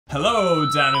Hello,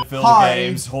 Dan and Phil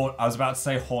Games. I was about to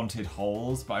say haunted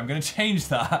holes, but I'm going to change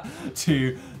that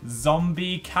to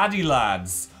zombie caddy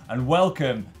lads. And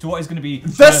welcome to what is going to be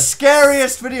the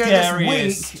scariest video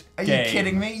this week. Are you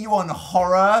kidding me? You want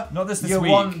horror? Not this week. You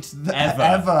want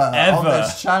ever on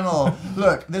this channel.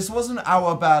 Look, this wasn't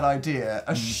our bad idea.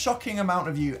 A shocking amount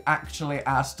of you actually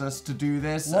asked us to do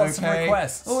this. Lots of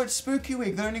requests. Oh, it's spooky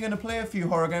week. They're only going to play a few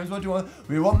horror games. What do you want?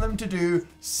 We want them to do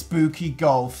spooky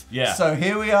golf. Yeah. So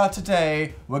here we are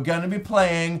today. We're going to be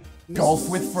playing golf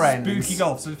with friends. Spooky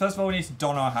golf. So first of all, we need to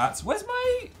don our hats. Where's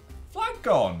my flag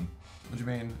gone? What do you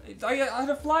mean? I had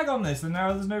a flag on this and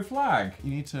now there's no flag. You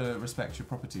need to respect your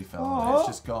property, Phil. Aww. It's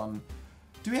just gone.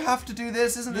 Do we have to do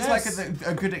this? Isn't this like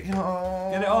a good... Oh,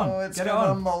 get it on. It's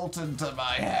gonna molten to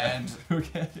my head.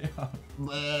 Get it on.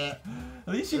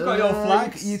 At least you've got your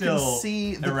flag you still can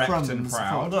see the erect crumbs and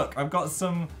proud. Look, I've got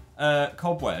some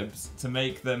cobwebs to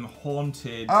make them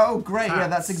haunted. Oh, great. hats. Yeah,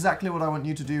 that's exactly what I want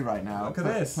you to do right now. Look at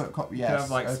this. Yes. You have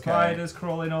like spiders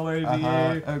crawling all over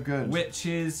you. Oh, good.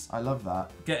 Witches. I love that.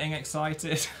 Getting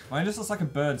excited. Mine just looks like a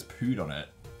bird's pooed on it.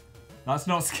 That's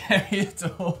not scary at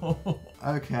all.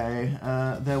 Okay,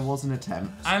 there was an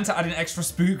attempt. And to add in extra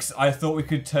spooks, I thought we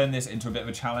could turn this into a bit of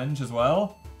a challenge as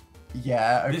well.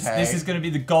 Yeah, okay. This is going to be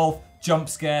the golf jump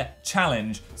scare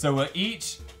challenge. So we're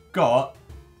each got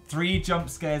 3 jump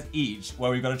scares each,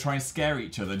 where we've got to try and scare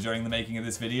each other during the making of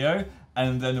this video.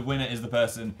 And then the winner is the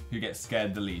person who gets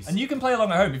scared the least. And you can play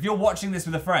along at home. If you're watching this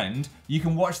with a friend, you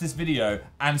can watch this video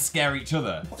and scare each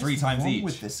other 3 times each.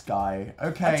 What's with this guy?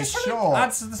 Okay, sure.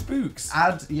 Adds to the spooks.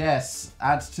 Adds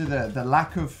to the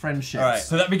lack of friendship. Alright,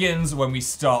 so that begins when we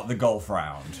start the golf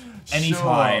round.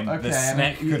 Anytime the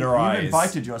snack could arise. You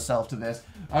invited yourself to this.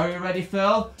 Are you ready,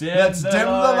 Phil? Let's dim the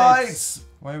lights.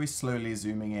 Why are we slowly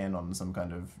zooming in on some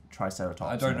kind of triceratops?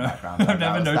 I don't know. Background? I've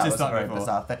never noticed that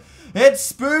before. It's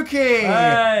spooky!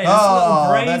 Hey, there's a little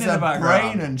brain in the background.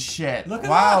 Brain and shit. Look at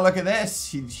wow, that. look at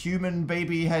this. Human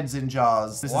baby heads in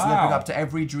jars. This is living up to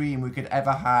every dream we could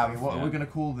ever have. What are we going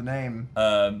to call the name?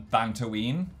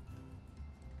 Bantaween.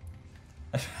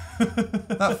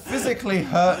 That physically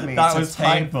hurt me. That was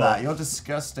type painful. That. You're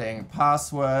disgusting.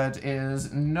 Password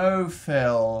is no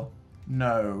Phil.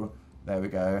 No. There we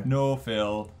go. No,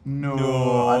 Phil.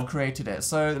 No. I've created it.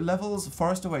 So levels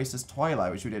Forest Oasis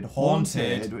Twilight, which we did.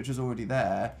 Haunted, which was already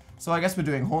there. So I guess we're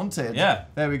doing Haunted. Yeah.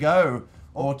 There we go.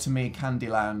 Or to me,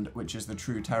 Candyland, which is the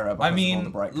true terror. I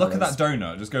mean, look at that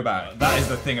donut. Just go back. That is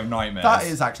the thing of nightmares. That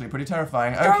is actually pretty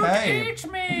terrifying. Don't okay.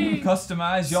 eat me.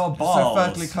 Customize your balls. So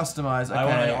firstly, customize. Okay. I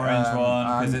want an orange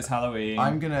one because it's Halloween.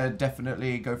 I'm gonna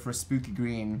definitely go for a spooky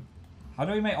green. How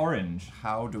do we make orange?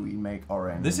 How do we make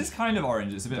orange? This is kind of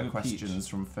orange. It's a bit of a questions peach.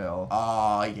 from Phil.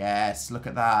 Oh, yes. Look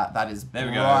at that. That is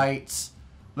there bright.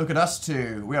 Look at us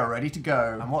two. We are ready to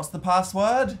go. And what's the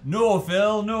password? No,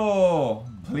 Phil. No.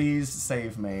 Please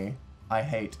save me. I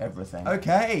hate everything.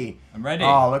 Okay. I'm ready.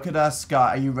 Oh, look at us,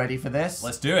 Scott. Are you ready for this?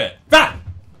 Let's do it. Bah!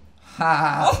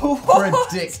 Ha! Oh,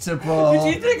 predictable.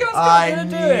 Did you think I was going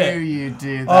to do it? I knew you'd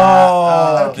do that.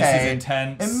 Oh, okay. This is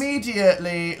intense.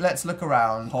 Immediately, let's look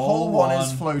around. Hole 1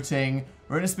 is floating.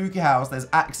 We're in a spooky house. There's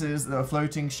axes. There are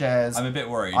floating chairs. I'm a bit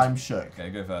worried. I'm shook. Okay,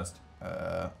 go first.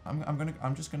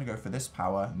 I'm just gonna go for this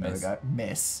power. Miss. There we go.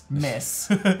 Miss.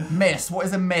 Miss. What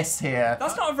is a miss here?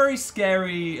 That's not a very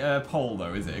scary pole,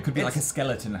 though, is it? It could be like a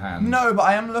skeleton hand. No, but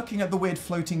I am looking at the weird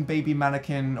floating baby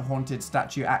mannequin haunted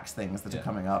statue axe things that are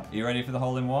coming up. Are you ready for the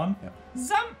hole in one? Yep.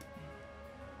 Zamp!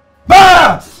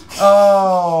 Bah!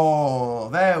 Oh,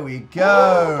 there we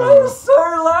go. That was so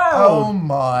loud. Oh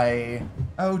my.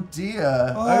 Oh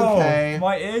dear. Oh, okay.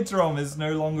 My eardrum is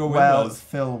no longer with well, us.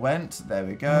 Phil went. There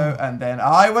we go. And then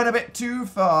I went a bit too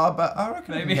far, but I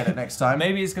reckon we can get it next time.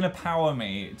 Maybe it's going to power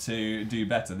me to do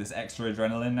better. This extra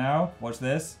adrenaline now. Watch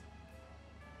this.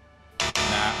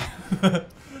 Nah.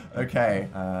 Okay.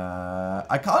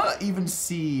 I can't even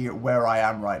see where I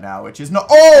am right now, which is not...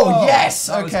 Oh, yes!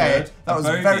 That okay. That was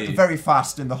very, very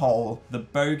fast in the hole. The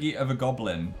bogey of a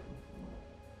goblin.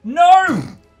 No!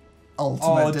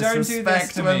 Ultimate disrespect don't do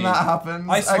this to when me. that happens.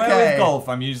 I swear with golf,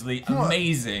 I'm usually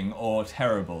amazing or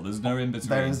terrible. There's no in between.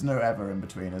 There is no ever in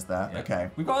between, is there? Yeah.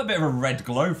 Okay. We've got a bit of a red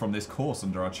glow from this course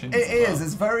under our chins. It is.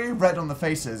 It's very red on the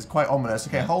faces. Quite ominous.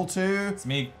 Okay, hole 2. It's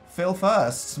me. Phil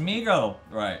first. Smeagol.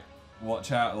 Right.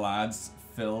 Watch out, lads.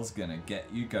 Phil's gonna get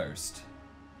you ghost.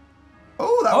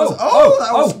 Oh, that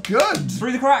was good.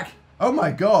 Through the crack. Oh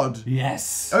my god.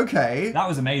 Yes. Okay. That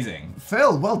was amazing.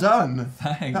 Phil, well done.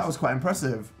 Thanks. That was quite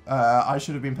impressive. I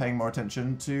should have been paying more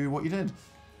attention to what you did.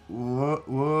 Whoa,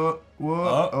 whoa,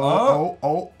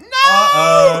 whoa. No!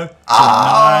 Uh-oh.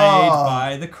 Denied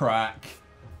by the crack.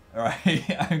 All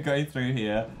right, I'm going through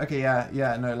here. Okay,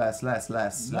 yeah, no, less. That's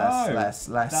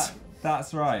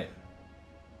right.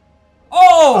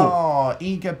 Oh! Oh,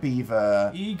 eager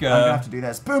beaver. Eager. I'm gonna have to do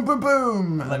this. Boom, boom,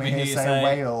 boom. Let me hear you say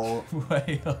whale.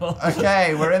 Whale.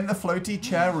 Okay, we're in the floaty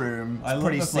chair room. It's I love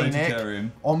pretty the floaty scenic. chair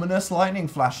room. Ominous lightning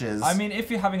flashes. I mean, if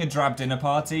you're having a drab dinner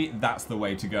party, that's the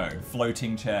way to go.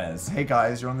 Floating chairs. Hey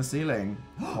guys, you're on the ceiling.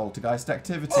 Poltergeist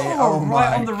activity. Oh,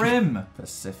 right on the rim.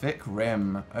 Pacific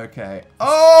Rim. Okay.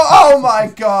 Oh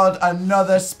my god,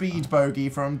 another speed bogey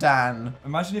from Dan.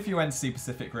 Imagine if you went to see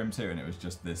Pacific Rim 2 and it was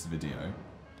just this video.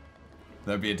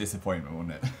 That'd be a disappointment,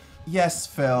 wouldn't it? Yes,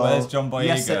 Phil. Where's John Boyega?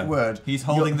 Yes, it would. He's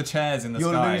holding the chairs in the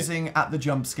sky. You're losing at the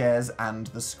jump scares and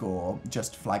the score.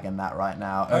 Just flagging that right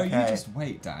now. Oh, okay. you just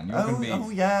wait, Dan. You're going to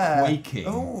be yeah. quaking.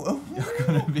 You're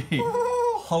going to be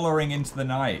hollering into the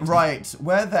night. Right.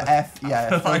 Where the F...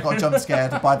 Yeah, Phil got jump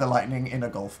scared by the lightning in a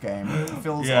golf game.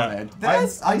 Phil's on it.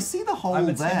 I see the hole there. I'm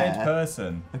a timid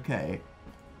person. Okay.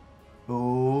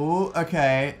 Ooh,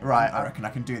 okay. Right, I reckon I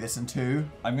can do this in 2.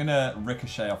 I'm going to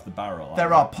ricochet off the barrel.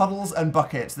 There are puddles and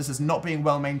buckets. This is not being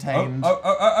well maintained.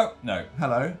 Oh. No.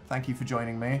 Hello. Thank you for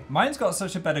joining me. Mine's got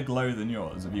such a better glow than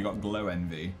yours. Have you got glow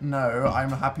envy? No,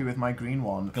 I'm happy with my green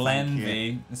one.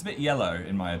 Glenvy. It's a bit yellow,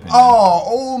 in my opinion. Oh,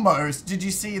 almost. Did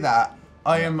you see that?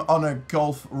 I am on a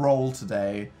golf roll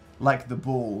today. Like the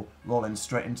ball rolling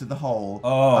straight into the hole.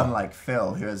 Oh. Unlike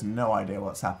Phil, who has no idea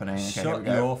what's happening. Okay, Shut here we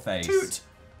go. your face. Toot.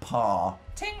 Par.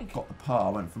 Tink. Got the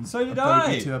par. Went from So did a I.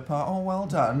 bogey to a par. Oh, well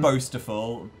done.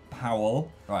 Boastful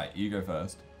Powell. Right, you go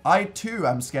first. I too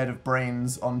am scared of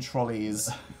brains on trolleys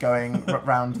going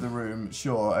round the room.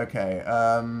 Sure, okay.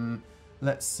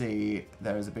 Let's see.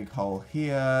 There is a big hole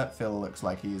here. Phil looks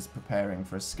like he's preparing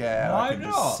for a scare. No, I can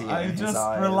just see it in I'm his just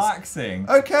eyes. relaxing.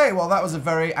 Okay, well that was a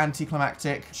very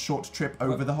anticlimactic short trip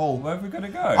over the hole. Where have we got to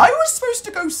go? I was supposed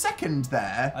to go second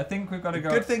there. I think we've got to go.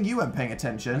 Good thing you weren't paying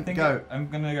attention. Go. I'm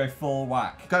going to go full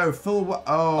whack. Go full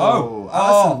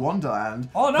Alice in Wonderland.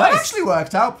 Oh, nice. That actually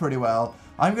worked out pretty well.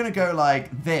 I'm gonna go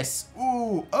like this.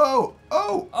 Ooh, oh,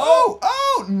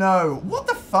 no. What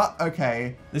the fuck?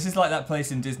 Okay. This is like that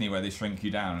place in Disney where they shrink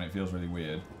you down and it feels really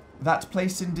weird. That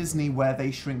place in Disney where they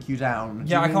shrink you down.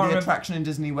 Yeah, I can't remember. The attraction in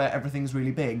Disney where everything's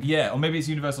really big. Yeah, or maybe it's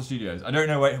Universal Studios. I don't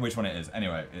know which one it is.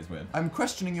 Anyway, it's weird. I'm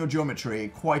questioning your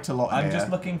geometry quite a lot here. I'm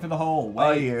just looking for the hole. Wait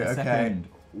Are you? a Okay. second.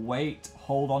 Wait,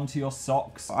 hold on to your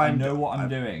socks. I know what I'm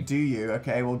doing. Do you?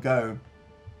 Okay, we'll go.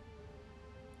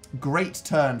 Great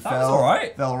turn, Phil. That was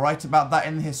alright. They'll write about that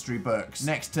in the history books.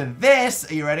 Next to this,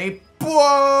 are you ready?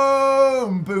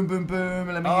 Boom! Boom, boom, boom.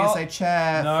 Let me hear you say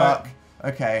chair. No. Fuck.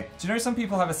 Okay. Do you know some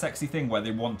people have a sexy thing where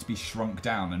they want to be shrunk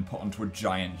down and put onto a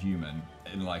giant human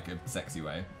in like a sexy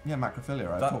way? Yeah, macrophilia.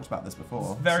 I've talked about this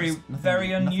before. Very,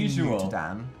 very unusual. Nothing new to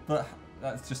Dan. But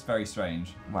that's just very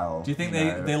strange. Well, do you think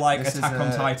they like Attack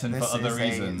on Titan for other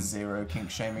reasons? Zero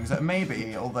kink shaming. So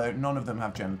maybe, although none of them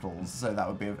have genitals, so that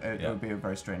would be it would be a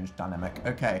very strange dynamic.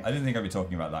 Okay. I didn't think I'd be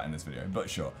talking about that in this video, but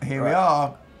sure. Here we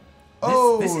are.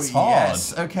 This is hard.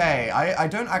 Yes. Okay. I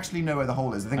don't actually know where the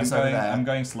hole is. I think it's over there. I'm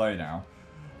going slow now.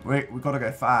 We've got to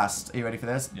go fast. Are you ready for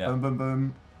this? Yeah. Boom, boom,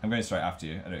 boom. I'm going straight after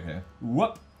you. I don't care.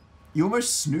 Whoop. You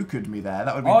almost snookered me there.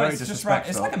 That would be very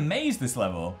disrespectful. It's like a maze, this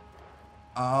level.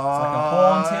 It's like a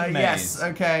haunted maze. Yes,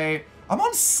 okay. I'm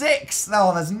on 6.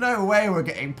 No, there's no way we're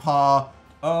getting par,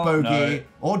 bogey,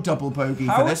 or double bogey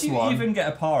for this one. How would you even get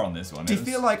a par on this one? Do you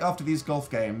feel like after these golf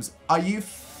games, are you...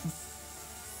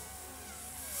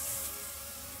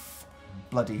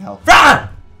 Bloody hell.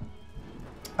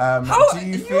 Do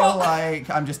you feel like...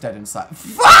 I'm just dead inside.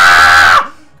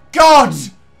 God!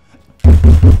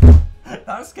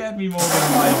 That scared me more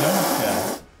than my jump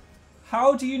scare.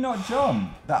 How do you not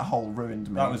jump? That hole ruined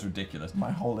me. That was ridiculous.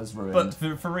 My hole is ruined. But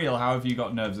for real, how have you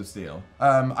got nerves of steel?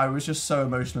 I was just so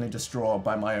emotionally distraught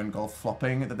by my own golf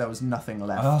flopping that there was nothing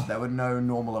left. Oh. There were no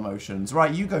normal emotions.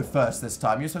 Right, you go first this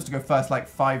time. You're supposed to go first like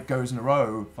 5 goes in a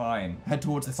row. Fine. Head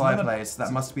towards the fireplace.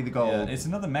 That must be the goal. Yeah, it's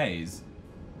another maze.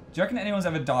 Do you reckon anyone's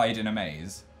ever died in a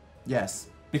maze? Yes.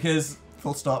 Because...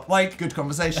 Full stop. Like, good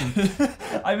conversation.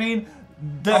 I mean...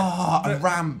 a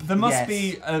ramp. There must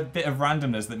be a bit of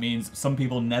randomness that means some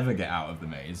people never get out of the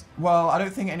maze. Well, I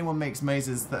don't think anyone makes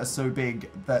mazes that are so big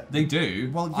that... They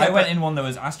do. Well, yeah, I went in one that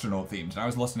was astronaut themed and I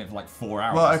was lost in it for like 4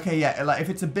 hours. Well, okay, yeah. Like, if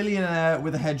it's a billionaire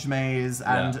with a hedge maze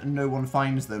and no one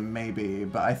finds them, maybe.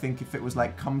 But I think if it was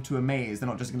like, come to a maze, they're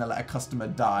not just going to let a customer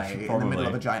die in the middle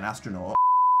of a giant astronaut.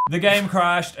 The game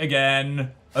crashed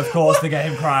again. Of course, the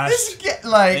game crashed.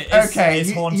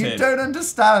 It's haunted. You don't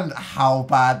understand how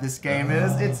bad this game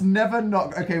is. It's never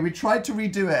not... Okay, we tried to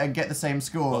redo it and get the same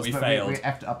scores, but failed. we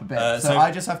effed it up a bit. So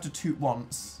I just have to toot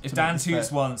once. If Dan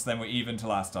toots once, then we're even to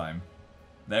last time.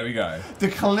 There we go. The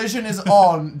collision is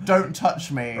on. Don't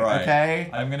touch me, Right. okay?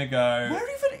 I'm going to go... Where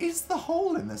even is the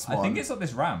hole in this one? I think it's up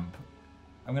this ramp.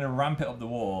 I'm going to ramp it up the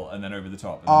wall and then over the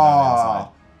top. And then down the other side.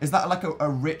 Is that like a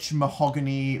rich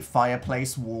mahogany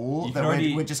fireplace wall that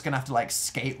we're just going to have to like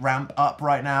skate ramp up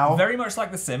right now? Very much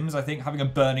like The Sims, I think having a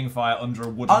burning fire under a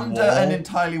wooden wall. Under an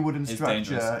entirely wooden structure.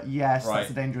 Dangerous. Yes, Right. that's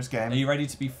a dangerous game. Are you ready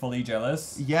to be fully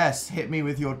jealous? Yes, hit me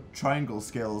with your triangle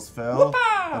skills, Phil.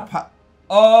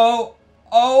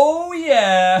 Oh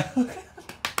yeah. What?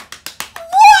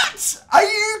 Are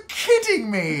you kidding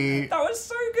me? That was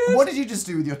so good. What did you just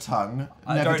do with your tongue?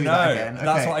 I Never don't do know. that again. Okay.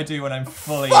 That's what I do when I'm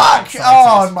fully Fuck! excited.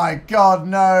 Oh my god,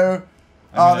 no.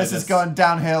 Oh, this is just going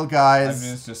downhill, I'm guys.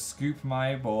 going to just scoop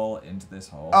my ball into this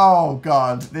hole. Oh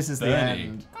god, this is the Birdie.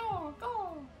 end. Go,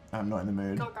 go, I'm not in the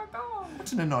mood. go, go, go.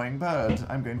 What an annoying bird.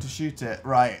 I'm going to shoot it.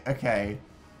 Right, okay.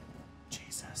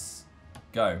 Jesus.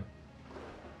 Go.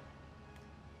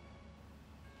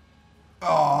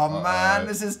 Oh man,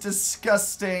 this is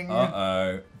disgusting.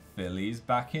 Uh-oh. Philly's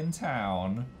back in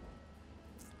town.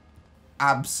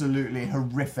 Absolutely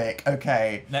horrific.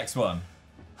 Okay. Next one.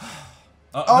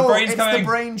 Oh, the brain's it's coming. the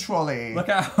brain trolley. Look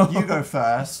out. You go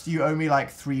first. You owe me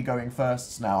like 3 going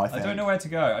firsts now, I think. I don't know where to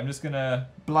go. I'm just going to...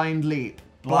 Blind leap.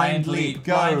 Blind leap.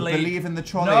 Go. Blind leap. Believe in the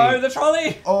trolley. No, the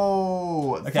trolley.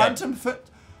 Oh, Okay. phantom foot.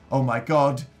 Oh my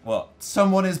god. What?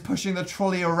 Someone is pushing the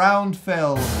trolley around,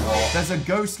 Phil. There's a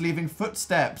ghost leaving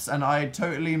footsteps, and I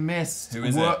totally missed. Who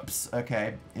is it? Whoops.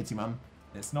 Okay, it's your mum.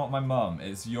 It's not my mum.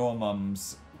 It's your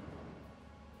mum's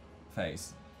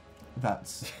face.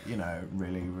 That's, you know,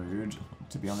 really rude,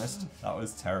 to be honest. That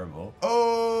was terrible.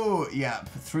 Oh, yeah.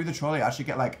 Through the trolley, I should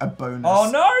get like a bonus. Oh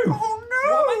no! Oh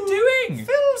no! What am I doing?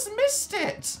 Phil's missed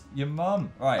it. Your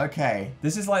mum. Right. Okay.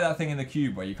 This is like that thing in the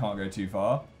cube where you can't go too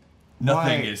far.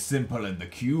 Nothing Right. is simple in the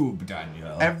cube,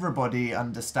 Daniel. Everybody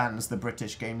understands the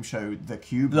British game show The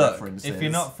Cube Look, references. if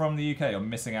you're not from the UK, you're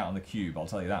missing out on the cube. I'll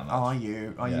tell you that much. Are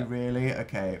you? Are Yeah. you really?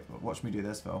 Okay, watch me do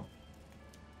this, Phil.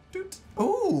 Doot.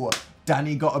 Ooh,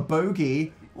 Danny got a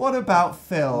bogey. What about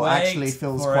Phil? Wait Actually,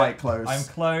 Phil's for quite it. close. I'm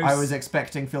close. I was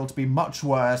expecting Phil to be much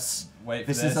worse. Wait for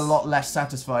This this. is a lot less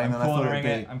satisfying I'm than I thought it would cornering be.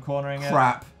 it. I'm cornering it.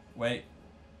 Crap. Wait.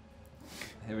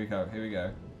 Here we go. Here we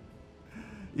go.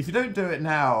 If you don't do it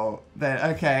now, then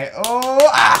okay. Oh,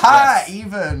 aha! Yes.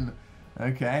 Even.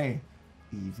 Okay.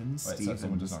 Even Wait, so Stevens.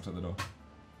 someone just knocked at the door.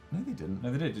 No, they didn't.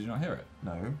 No, they did. Did you not hear it?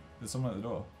 No. There's someone at the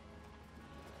door.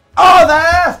 Oh,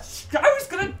 there! I was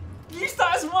gonna use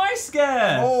that as my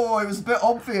scare. Oh, it was a bit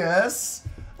obvious.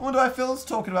 I wonder why Phil's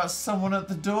talking about someone at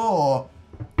the door.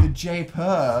 The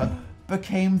JPer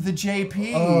became the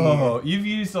JP. Oh, you've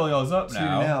used all yours up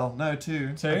now. 2-0. No,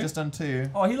 2. 2? I've just done 2.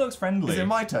 Oh, he looks friendly. Is it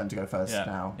my turn to go first Yeah.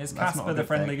 now? It's That's not Casper a the good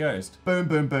friendly thing. ghost. Boom,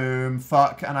 boom, boom.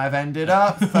 Fuck, and I've ended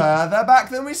up further back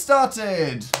than we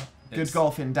started. Good It's-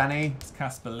 golfing, Danny. It's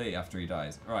Casper Lee after he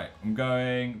dies. Right, I'm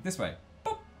going this way.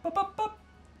 Boop, boop, boop, boop.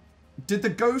 Did the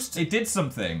ghost... It did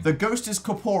something. The ghost is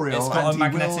corporeal It's got a and he will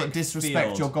magnetic disrespect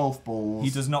field. your golf balls. He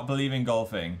does not believe in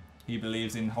golfing. He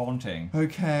believes in haunting.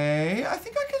 Okay, I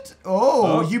think I could...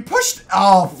 Oh, Oh. you pushed...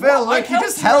 Oh, Phil, What? I look, you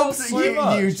just helped helped... you out so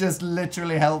much. You just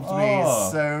literally helped Oh.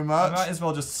 me so I much. might as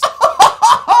well just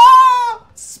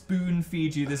spoon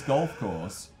feed you this golf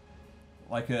course.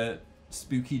 Like a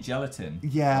spooky gelatin.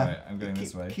 Yeah. Right, I'm going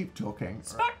this way. Keep talking.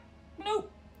 Spat! No!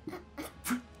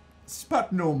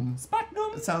 Spatnum.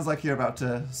 Spatnum! It sounds like you're about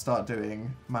to start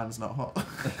doing Man's Not Hot.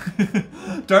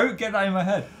 Don't get that in my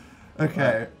head.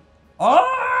 Okay.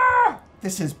 Ah!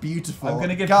 This is beautiful. I'm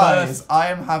gonna give Guys, birth. I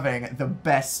am having the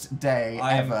best day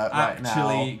I'm ever right now.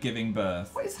 actually giving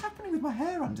birth. What is happening with my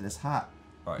hair under this hat?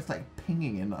 Right. It's like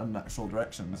pinging in unnatural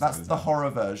directions. That's That's what the it's horror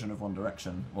version of One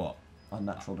Direction. What?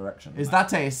 Unnatural direction. Is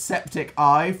that a septic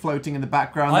eye floating in the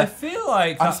background? I feel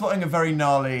like I'm that, spotting a very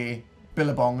gnarly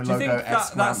Billabong do you logo think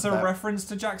that, that's a there. reference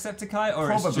to Jacksepticeye, or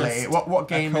Probably. it's just What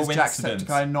game a is coincidence?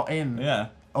 Jacksepticeye not in? Yeah.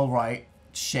 Alright.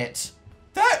 Shit.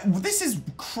 This is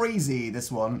crazy, this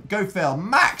one. Go Phil.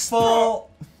 Max! Full.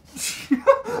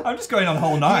 I'm just going on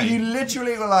hole 9. You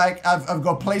literally were like, I've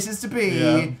got places to be.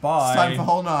 Yeah, bye. It's time for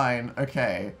hole 9.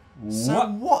 Okay. So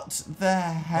What? what the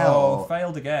Oh, hell?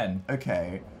 failed again.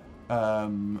 Okay.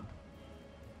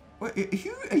 Wait,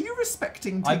 are you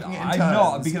respecting taking it in I'm turns?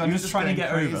 not, because I'm You're just trying to going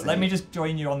get over it. crazy. Let me just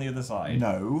join you on the other side.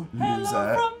 No, Hello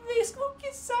loser. from the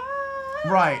spooky side.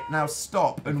 Right, now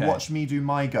stop and Okay. watch me do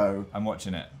my go. I'm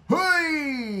watching it.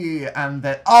 Hey! And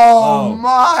then... Oh, Oh.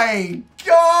 my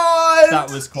god! That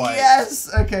was quite-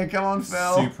 Yes! Okay, come on,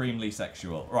 Phil. Supremely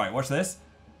sexual. Right, watch this.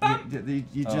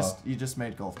 You Oh. just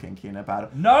made golf kinky in about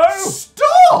it. No!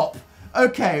 Stop!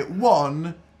 Okay,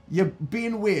 1, you're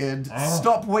being weird.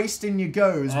 Stop wasting your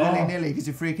goes willy-nilly because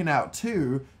you're freaking out.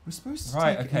 2, we're supposed to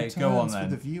take it in go on turns then. for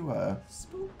the viewer.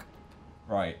 Spook.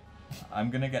 Right.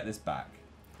 I'm gonna get this back.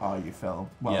 Oh, you fell.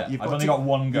 Well, Yeah, you've I've only got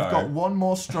one go. You've got one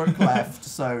more stroke left,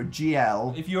 so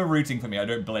GL. If you were rooting for me, I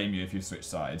don't blame you if you switch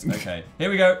sides. Okay, here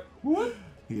we go.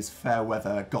 These fair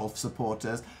weather golf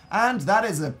supporters. And that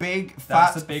is a big,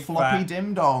 fat, floppy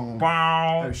dim-dong.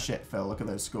 Wow. Oh shit, Phil, look at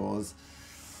those scores.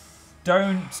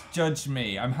 Don't judge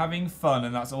me. I'm having fun,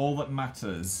 and that's all that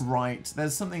matters. Right,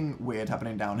 there's something weird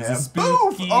happening down here. There's a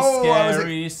spooky,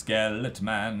 scary skeleton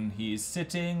man. He's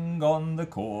sitting on the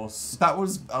course. That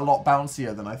was a lot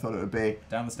bouncier than I thought it would be.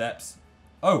 Down the steps.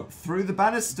 Oh, through the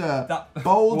banister.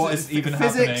 Bold. What is even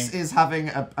physics happening? is having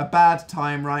a bad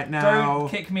time right now. Don't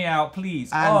kick me out, please.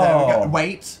 And there we go.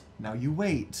 Wait. Now you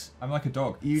wait. I'm like a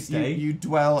dog. You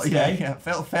dwell. Stay. Yeah.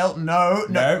 Phil,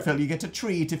 no. Phil, you get a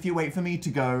treat if you wait for me to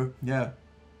go. Yeah.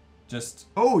 Just.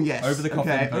 Oh yes. Over the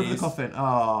coffin. Okay. Please. Over the coffin.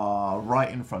 Ah,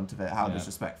 right in front of it. How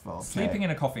disrespectful. Okay. Sleeping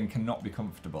in a coffin cannot be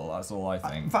comfortable. That's all I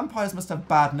think. Vampires must have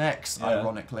bad necks,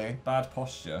 ironically. Bad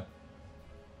posture.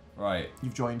 Right.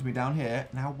 You've joined me down here.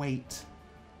 Now wait.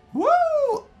 Woo!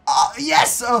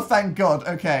 Yes! Oh, thank God.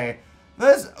 Okay.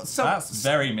 That's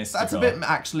very mystical. That's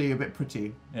actually a bit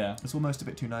pretty. Yeah. It's almost a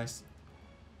bit too nice.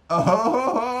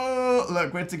 Oh,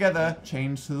 look, we're together.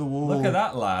 Chained to the wall. Look at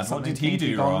that lad. What did he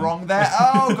do wrong there?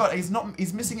 Oh God,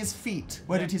 he's missing his feet.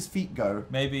 Where did his feet go?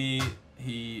 Maybe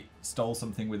he stole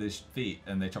something with his feet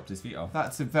and they chopped his feet off.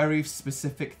 That's a very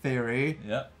specific theory.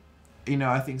 Yeah. You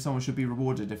know, I think someone should be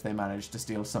rewarded if they manage to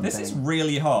steal something. This is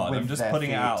really hard. I'm just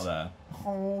putting it out there.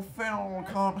 Oh, Phil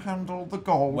can't handle the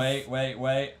golf.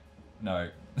 Wait. No.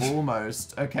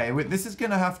 Almost. Okay, this is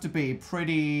going to have to be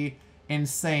pretty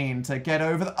insane to get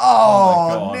over the... Oh,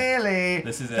 my God. Nearly.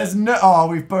 This is it. There's no... Oh,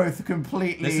 we've both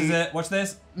completely... This is it. Watch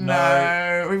this.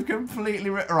 No. We've completely...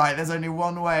 Right, there's only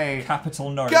one way.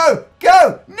 Capital no. Go!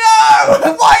 No!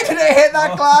 Why did it hit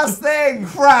that glass thing?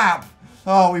 Crap.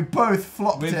 Oh, we both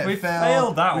flopped it, We Phil.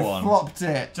 failed that one. We flopped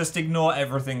it. Just ignore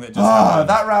everything that just happened.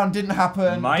 That round didn't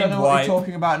happen. Mind Don't know wipe. what you're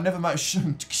talking about. Never much.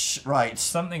 Right.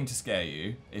 Something to scare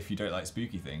you if you don't like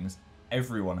spooky things.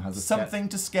 Everyone has a something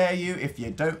to scare you if you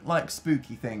don't like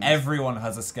spooky things. Everyone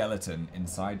has a skeleton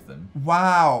inside them.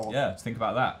 Wow. Yeah, just think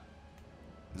about that.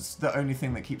 It's the only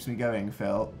thing that keeps me going,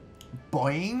 Phil.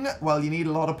 Boing. Well, you need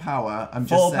a lot of power. I'm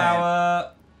Full just saying.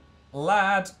 power.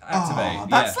 Lad, activate. Oh,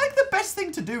 that's like the best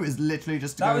thing to do is literally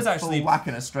just to go full whack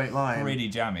in a straight line. Pretty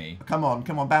jammy. Come on,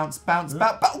 bounce. Why did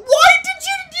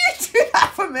you do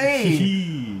that for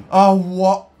me? Oh,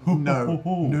 what? No.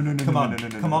 Come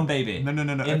on, baby. No.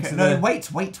 Okay. No, wait.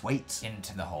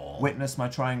 Into the hole. Witness my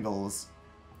triangles.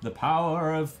 The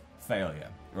power of failure.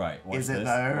 Right, watch this. Is it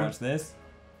though? Watch this.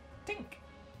 Tink.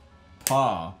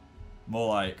 Par. More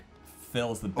like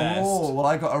Phil's the best. Oh, well,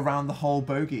 I got around the whole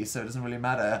bogey, so it doesn't really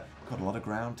matter. Got a lot of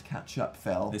ground to catch up,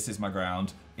 Phil. This is my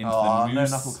ground. Into the moose. No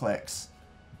knuckle clicks.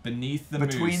 Beneath the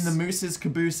moose. Between the moose's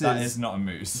cabooses. That is not a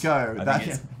moose. Go.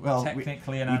 Well,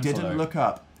 technically an antelope. antelope. You didn't look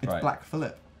up. It's right. Black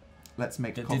Phillip. Let's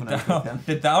make a covenant with him.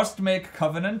 Did thou make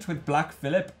covenant with Black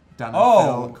Phillip? Dan and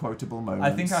Phil, quotable moments.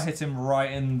 I think I hit him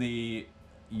right in the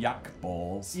yak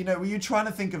balls. You know, were you trying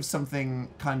to think of something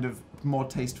kind of more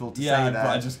tasteful to say there? Yeah, but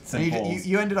I just said balls.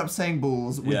 You ended up saying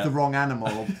balls with the wrong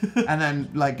animal, and then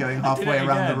like going halfway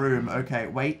around the room. Okay,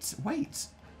 wait.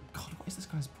 God, what is this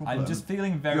guy's problem? I'm just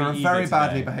feeling very You're a eager very today.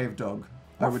 badly behaved dog.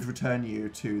 I would return you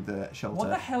to the shelter. What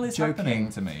the hell is happening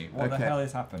to me? What the hell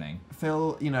is happening?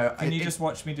 Phil, you know... Can you just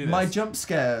watch me do this? My jump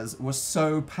scares were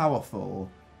so powerful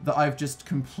that I've just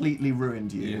completely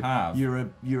ruined you. You have.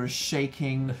 You're a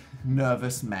shaking,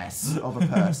 nervous mess of a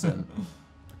person.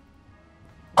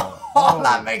 Oh,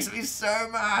 that makes me so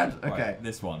mad. Okay. Right,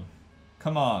 this one.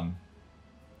 Come on.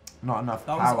 Not enough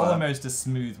power. That was almost a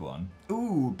smooth one.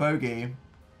 Ooh, bogey.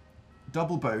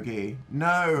 Double bogey.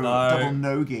 No. Double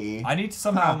nogi. I need to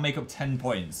somehow make up 10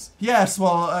 points. Yes,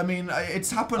 well, I mean,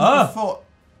 it's happened before.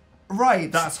 Right.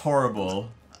 That's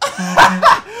horrible.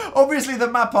 Obviously, the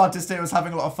map artist here was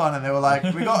having a lot of fun, and they were like,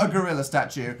 we got a gorilla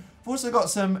statue. We've also got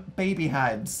some baby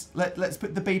heads. Let's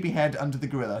put the baby head under the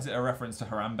gorilla. Is it a reference to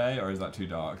Harambe, or is that too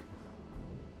dark?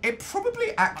 It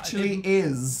probably actually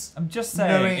is. I'm just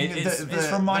saying,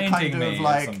 it's reminding me of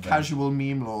like casual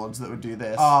meme lords that would do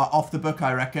this. Off the book,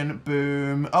 I reckon.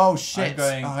 Boom. Oh shit!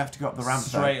 I have to go up the ramp.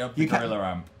 Straight up the gorilla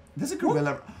ramp. There's a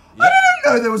gorilla. I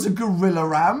didn't know there was a gorilla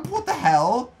ramp. What the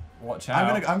hell? Watch out!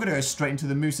 I'm gonna go straight into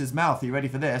the moose's mouth. Are you ready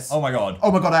for this? Oh my god!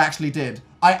 Oh my god! I actually did.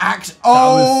 Oh that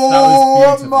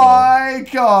was beautiful. my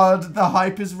god! The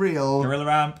hype is real. Gorilla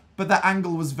ramp. But that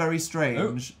angle was very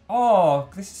strange. Oh,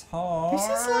 this is hard. This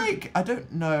is like, I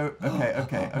don't know.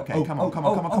 Okay. Oh, Come on.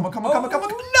 oh.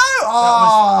 No!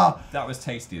 Oh! That was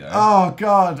tasty though. Oh,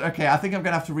 God. Okay, I think I'm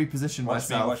going to have to reposition Watch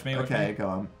myself. watch me. Okay, go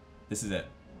on. This is it.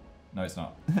 No, it's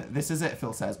not. This is it,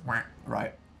 Phil says.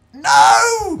 Right.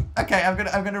 No! Okay, I'm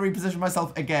gonna reposition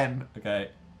myself again. Okay.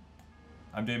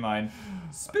 I'm doing mine.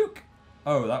 Spook.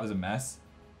 Oh, that was a mess.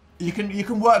 You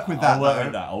can work with that. I'll work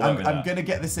with that. I'm gonna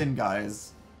get this in,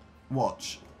 guys.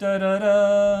 Watch. Da da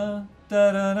da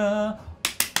da da da.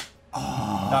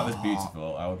 Oh, that was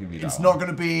beautiful. I will give you that. It's one. not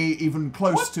gonna be even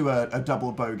close to a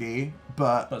double bogey,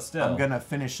 but still, I'm gonna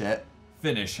finish it.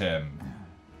 Finish him.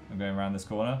 I'm going around this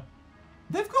corner.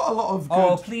 They've got a lot of good...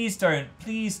 Oh, please don't.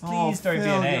 Please don't Phil, be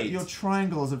an 8. Your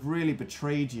triangles have really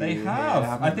betrayed you. They here,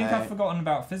 have. I think they? I've forgotten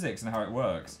about physics and how it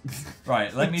works.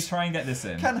 Right, let me try and get this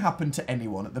in. Can happen to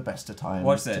anyone at the best of times,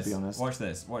 Watch this. to be honest. Watch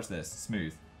this. Watch this.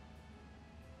 Smooth.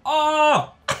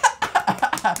 Oh!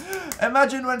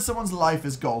 Imagine when someone's life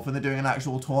is golf and they're doing an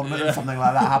actual tournament and something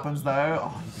like that happens, though.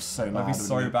 Oh, you'd be so mad. That'd be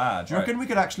so bad. Do you reckon we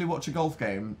could actually watch a golf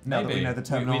game now that we know the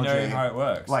terminology? We know how it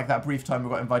works. Like that brief time we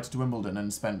got invited to Wimbledon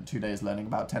and spent 2 days learning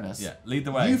about tennis. Yeah, lead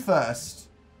the way. You first.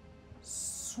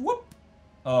 Swoop.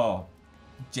 Oh,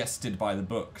 jested by the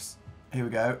books. Here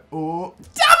we go. Oh,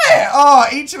 damn it! Oh,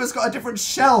 each of us got a different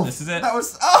shelf. This is it. That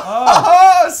was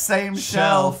same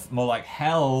shelf. More like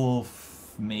health.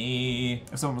 Me.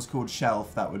 If someone was called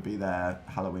Shelf, that would be their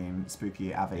Halloween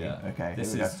spooky Avi. Yeah. Okay.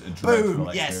 This is a boom.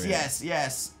 dreadful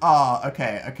Yes. Ah,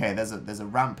 okay. There's a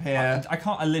ramp here.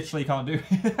 I literally can't do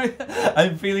it.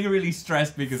 I'm feeling really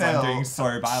stressed because Phil. I'm doing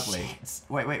so badly. Shit.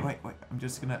 Wait. I'm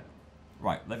just gonna.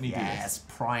 Right, let me do this. Yes,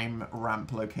 prime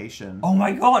ramp location. Oh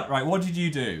my god! Right, what did you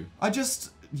do? I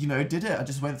just, did it. I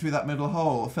just went through that middle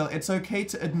hole. Phil, it's okay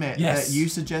to admit Yes. that you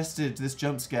suggested this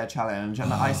jump scare challenge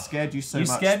and that I scared you so much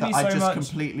scared me that I so just much.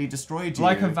 completely destroyed you.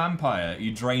 Like a vampire,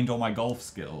 you drained all my golf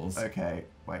skills. Okay,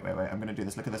 wait. I'm gonna do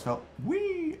this. Look at this, Phil.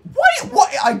 Whee!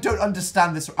 What? I don't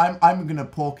understand this. I'm gonna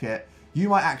pork it. You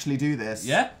might actually do this.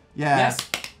 Yeah? Yeah. Yes.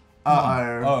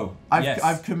 Uh-oh. Oh,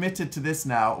 I've committed to this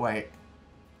now. Wait.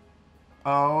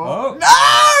 Oh.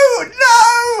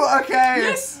 No! Okay.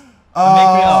 Yes.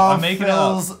 I'm making it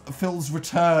up. Phil's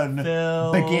return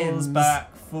begins.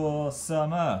 Back for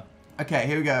summer. Okay,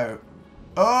 here we go.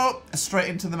 Oh, straight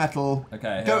into the metal.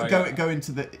 Okay. Go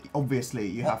into the. Obviously,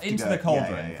 you have to into go the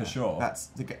cauldron yeah. for sure. That's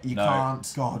you No.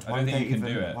 can't. God, I don't think you can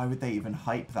do it. Why would they even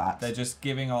hype that? They're just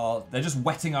they're just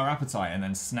whetting our appetite and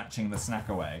then snatching the snack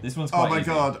away. This one's quite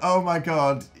easy. Oh my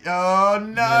god. Oh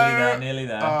no. Nearly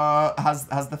there.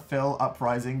 Has the Phil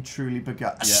uprising truly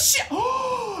begun? Yeah. Shit!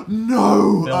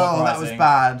 No! Phil that was uprising.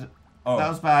 bad. Oh. That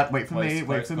was bad. Wait for me.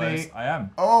 Close. I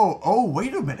am. Oh,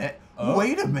 wait a minute. Oh.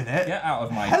 Wait a minute. Get out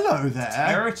of my Hello there.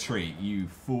 territory, you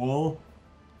fool.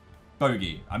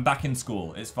 Bogey. I'm back in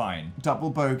school. It's fine. Double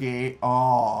bogey.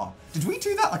 Oh. Did we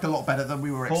do that like a lot better than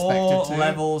we were 4 expected to?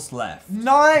 levels left.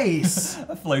 Nice!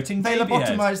 A floating They baby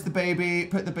head. lobotomized the baby,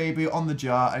 put the baby on the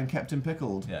jar, and kept him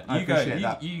pickled. Yeah, I appreciate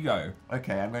that. You go.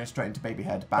 Okay, I'm going straight into baby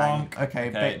head. Bang. Bonk. Okay,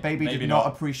 baby maybe did not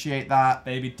appreciate that.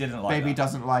 Baby didn't like Baby that.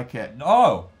 doesn't like it.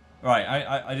 Oh! Right,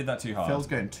 I did that too hard. Phil's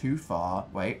going too far.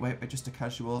 Wait, just a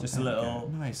casual. Just a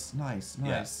little. Nice.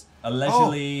 Yeah. A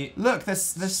leisurely. Oh, look, there's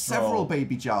several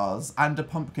baby jars and a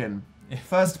pumpkin.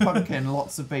 First pumpkin,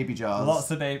 lots of baby jars. Lots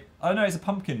of baby. Oh no, it's a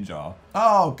pumpkin jar.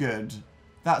 Oh, good.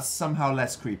 That's somehow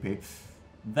less creepy.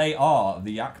 They are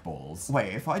the yak balls.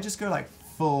 Wait, if I just go like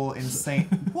full insane.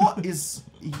 What is.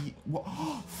 What?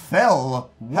 Phil!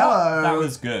 Hello! That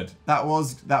was good. That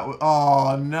was.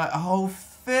 Oh, no. Oh,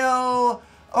 Phil!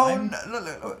 Oh, no.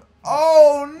 Look.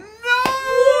 Oh, no!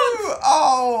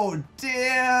 Oh,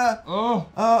 dear.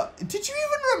 Oh. Did you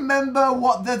even remember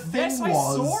what the thing Yes,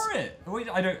 was? I saw it. Wait,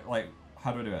 I don't, like,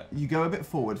 how do I do it? You go a bit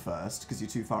forward first, because you're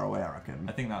too far away, I reckon.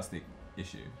 I think that's the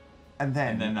issue. And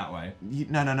then that way.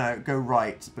 No. Go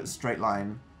right, but straight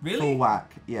line. Really? Full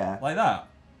whack. Yeah. Like that?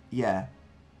 Yeah.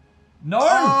 No!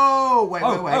 Oh,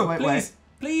 wait.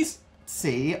 Please.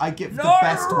 See, I give No! the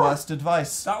best, worst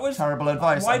advice. That was terrible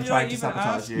advice. Why I'm did trying I to even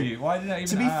sabotage ask you. you? Why did I even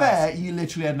To be fair, you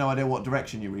literally had no idea what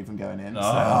direction you were even going in.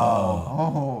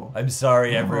 Oh. I'm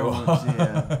sorry, everyone. Oh,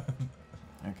 dear.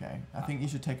 Okay, I think you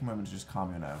should take a moment to just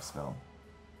calm your nerves, Phil.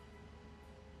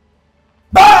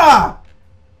 Bah!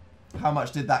 How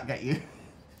much did that get you?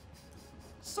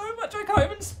 So much I can't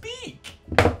even speak.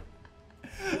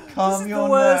 Calm This is your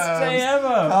the worst nerves. day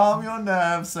ever. Calm your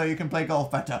nerves so you can play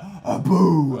golf better.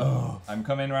 Boo! Oh, I'm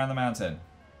coming around the mountain.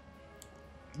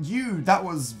 That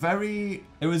was very...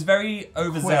 It was very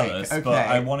overzealous, quick. but Okay.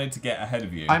 I wanted to get ahead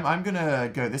of you. I'm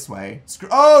gonna go this way.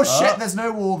 Oh shit, there's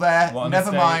no wall there. What a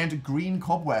Never mistake. mind. Green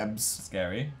cobwebs.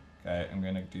 Scary. Okay, I'm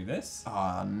gonna do this.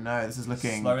 Oh no, this is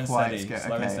looking Slow and quite steady. scary.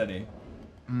 Slow and steady.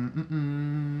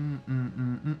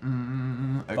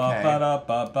 Okay.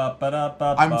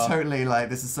 I'm totally like,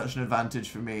 this is such an advantage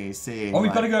for me seeing. Oh, we've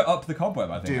like, got to go up the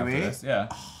cobweb, I think. do after we? This. Yeah.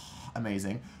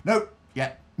 Amazing. Nope.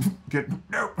 Yeah. Good.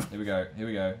 Nope. Here we go. Here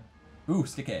we go. Ooh,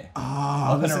 sticky. Oh,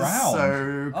 Up this and is around.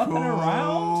 so cool. Up and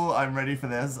around. I'm ready for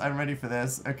this. I'm ready for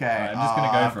this. Okay. Right, I'm just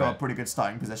gonna go I've for got it. a pretty good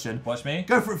starting position. Watch me.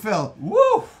 Go for it, Phil.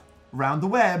 Woo! Round the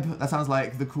web. That sounds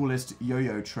like the coolest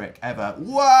yo-yo trick ever.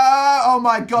 Whoa! Oh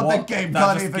my god, What? the game That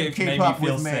can't just even keep made up me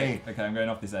feel with me. sick. Okay, I'm going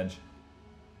off this edge.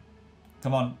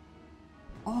 Come on.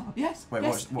 Oh, yes. Wait,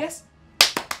 yes, what? yes.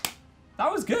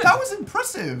 That was good. That was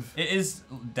impressive. It is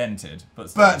dented, but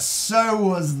still. But so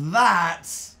was that.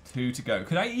 2 to go.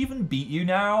 Could I even beat you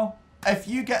now? If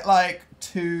you get like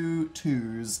 2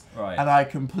 twos Right. and I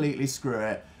completely screw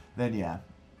it, then yeah.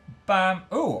 Bam.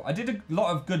 Oh, I did a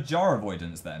lot of good jar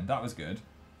avoidance then. That was good.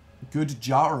 Good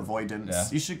jar avoidance. Yeah.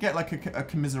 You should get like a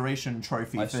commiseration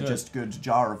trophy I for should. just good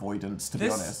jar avoidance, to be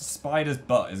This honest. spider's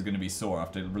butt is going to be sore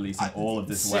after releasing all of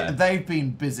this web. They've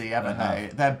been busy, haven't they?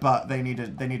 Their butt, they need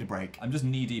a break. I'm just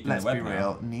knee deep in Let's the web be now.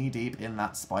 real, knee deep in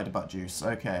that spider butt juice.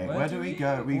 Okay, Where where do do we we-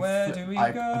 go? where do we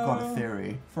I've go? got a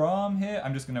theory. From here,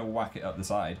 I'm just going to whack it up the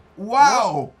side.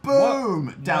 Wow! What? Boom!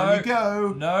 What? Down No. you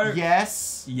go. No.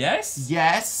 Yes. Yes?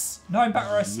 Yes. No, I'm back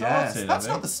where I Yes. started. That's I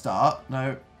not think. the start.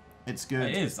 No, it's good.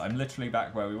 It is. I'm literally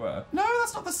back where we were. No,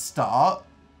 that's not the start.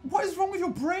 What is wrong with your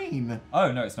brain?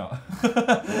 Oh, no, it's not.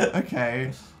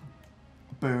 Okay.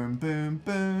 Boom, boom,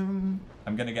 boom.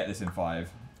 I'm going to get this in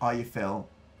 5. Are you, Phil?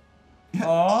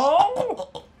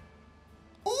 Oh!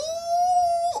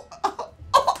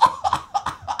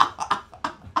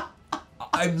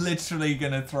 I'm literally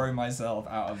going to throw myself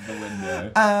out of the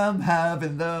window. I'm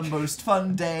having the most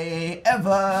fun day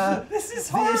ever. This is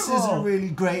This is a horrible. really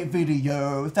great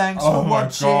video. Thanks Oh for my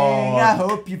watching. God. I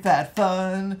hope you've had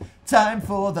fun. Time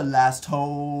for the last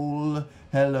hole.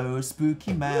 Hello,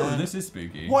 spooky man. Ooh, this is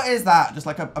spooky. What is that? Just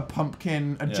like a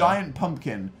pumpkin, a Yeah. giant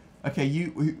pumpkin. Okay,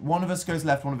 one of us goes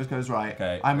left, one of us goes right.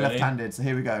 Okay, I'm ready? left-handed, so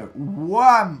here we go.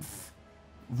 Whamph!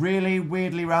 Really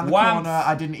weirdly round the Whamph. corner.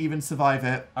 I didn't even survive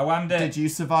it. I whammed it. Did you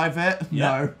survive it?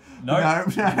 Yeah. No. No.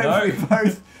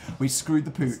 No. We screwed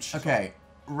the pooch. Okay,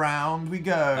 round we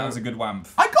go. That was a good whamp.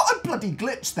 I got a bloody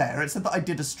glitch there. It said that I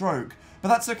did a stroke. But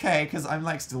that's okay, because I'm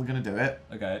like still going to do it.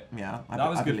 Okay. Yeah. That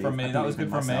was good from me. That was good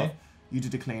from me. You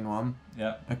did a clean one.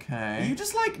 Yeah. Okay. Are you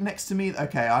just like next to me?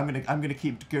 Okay, I'm gonna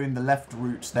keep going the left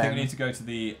route I then. think we need to go to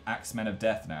the Axemen of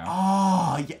Death now.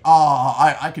 Oh, yeah. Oh,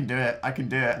 I can do it. I can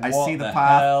do it. I What see the the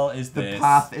path. hell is the this?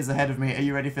 path is ahead of me. Are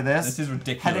you ready for this? This is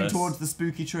ridiculous. Heading towards the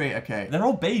spooky tree. Okay. They're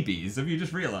all babies. Have you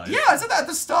just realised? Yeah, I said that at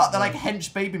the start. They're like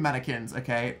hench baby mannequins.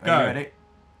 Okay. Are Go. you ready?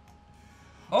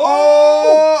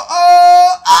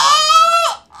 Oh!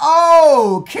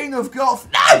 Oh! King of Golf.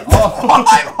 No!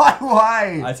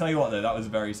 Why? I tell you what though, that was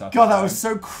very satisfying. God, that was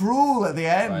so cruel at the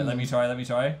end. Right, let me try.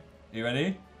 Are you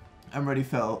ready? I'm ready,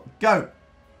 Phil. Go.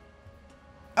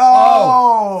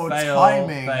 Oh, fail,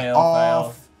 timing fail,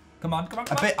 off. fail. Come on, come on,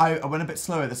 come on. I went a bit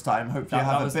slower this time. Hopefully, That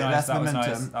I have a was bit nice, less that was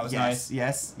momentum. nice, that was yes, nice.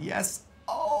 yes, yes.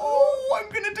 Oh, I'm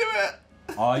gonna do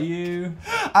it. Are you?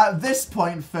 At this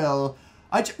point, Phil,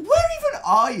 where even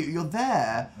are you? You're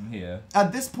there. I'm here.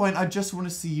 At this point, I just want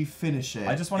to see you finish it.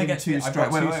 I just want to in get 2 I've strokes.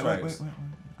 got two Wait. strokes.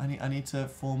 I need to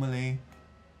formally.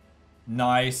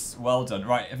 Nice, well done.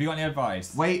 Right, have you got any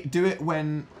advice? Wait, do it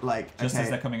when like. Just okay. as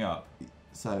they're coming up.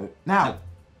 So now. Yeah.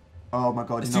 Oh my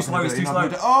god, It's you're too not gonna slow, do it, it's you're too not gonna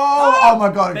slow. do it. Oh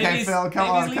my god, okay, Babies, Phil, come babies,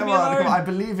 on, leave come me on, alone. I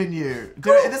believe in you.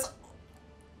 Do it. This.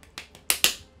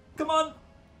 Come on,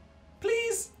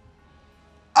 please.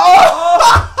 Oh!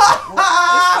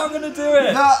 It's not gonna do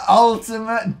it. The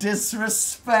ultimate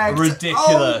disrespect. Ridiculous.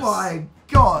 Oh my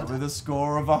god. With a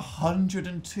score of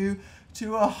 102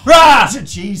 to a Rah!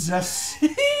 Jesus.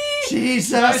 Nice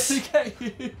Jesus. to get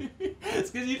you. It's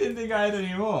because you didn't think I had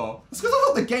any more. It's because I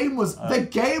thought the game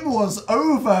was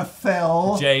over,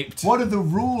 Phil. Japed. What are the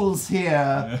rules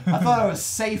here? I thought I was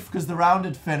safe because the round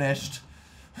had finished.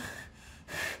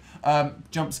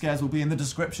 Jump scares will be in the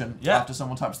description after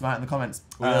someone types them out in the comments.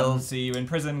 We'll see you in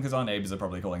prison because our neighbours are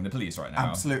probably calling the police right now.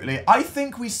 Absolutely. I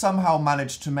think we somehow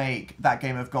managed to make that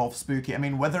game of golf spooky. I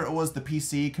mean, whether it was the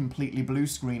PC completely blue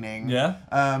screening,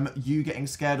 you getting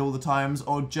scared all the times,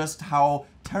 or just how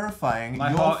terrifying My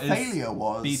your heart is failure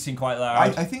was. beating quite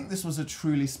loud. I think this was a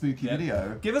truly spooky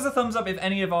video. Give us a thumbs up if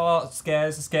any of our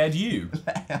scares scared you.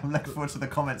 I'm looking forward to the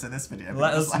comments in this video.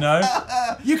 Let us know.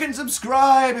 You can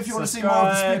subscribe if you want to see more of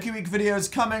the Subscribe. Spooky Week videos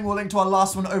coming. We'll link to our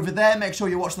last one over there. Make sure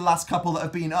you watch the last couple that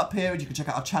have been up here. You can check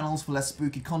out our channels for less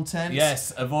spooky content.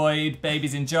 Yes, avoid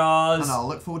babies in jars. And I'll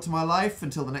look forward to my life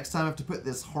until the next time I have to put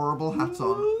this horrible hat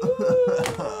on.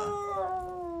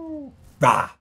 Bah.